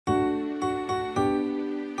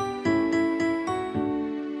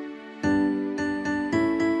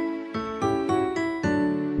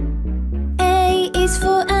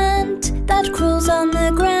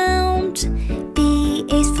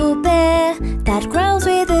that growls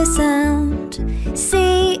with a sound.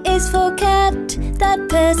 C is for cat that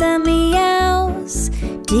purrs and meows.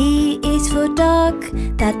 D is for dog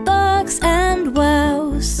that barks and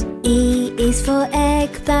wows. E is for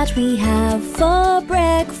egg that we have for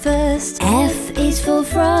breakfast. F is for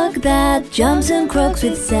frog that jumps and croaks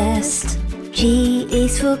with zest. G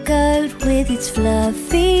is for goat with its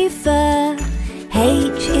fluffy fur.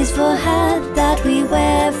 H is for hat that we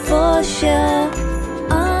wear for sure.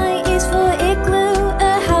 I is for igloo,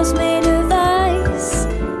 a house made of ice.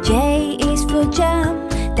 J is for jam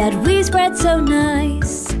that we spread so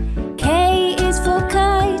nice. K is for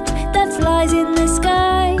kite that flies in the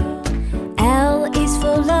sky. L is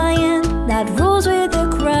for lion that roars with a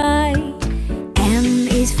cry. M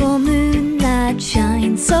is for moon that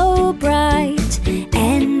shines so bright.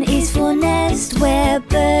 N is for nest where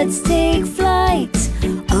birds take flight.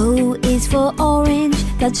 O is for orange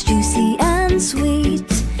that's juicy and sweet.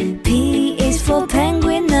 P is for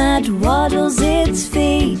penguin that waddles its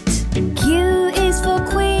feet. Q is for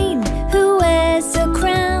queen who wears a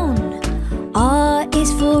crown. R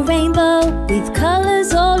is for rainbow with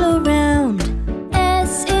colors all around.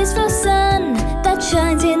 S is for sun that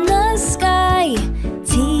shines in the sky.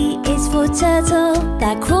 T is for turtle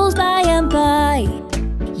that crawls by and by.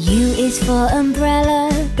 U is for umbrella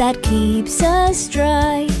that keeps us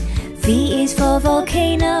dry. V is for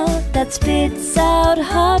volcano that spits out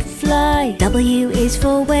hot fly. W is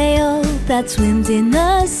for whale that swims in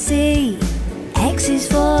the sea. X is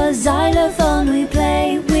for xylophone we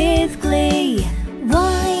play with glee.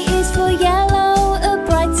 Y is for yellow, a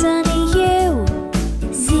bright sunny hue.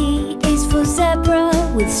 Z is for zebra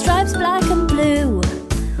with stripes black and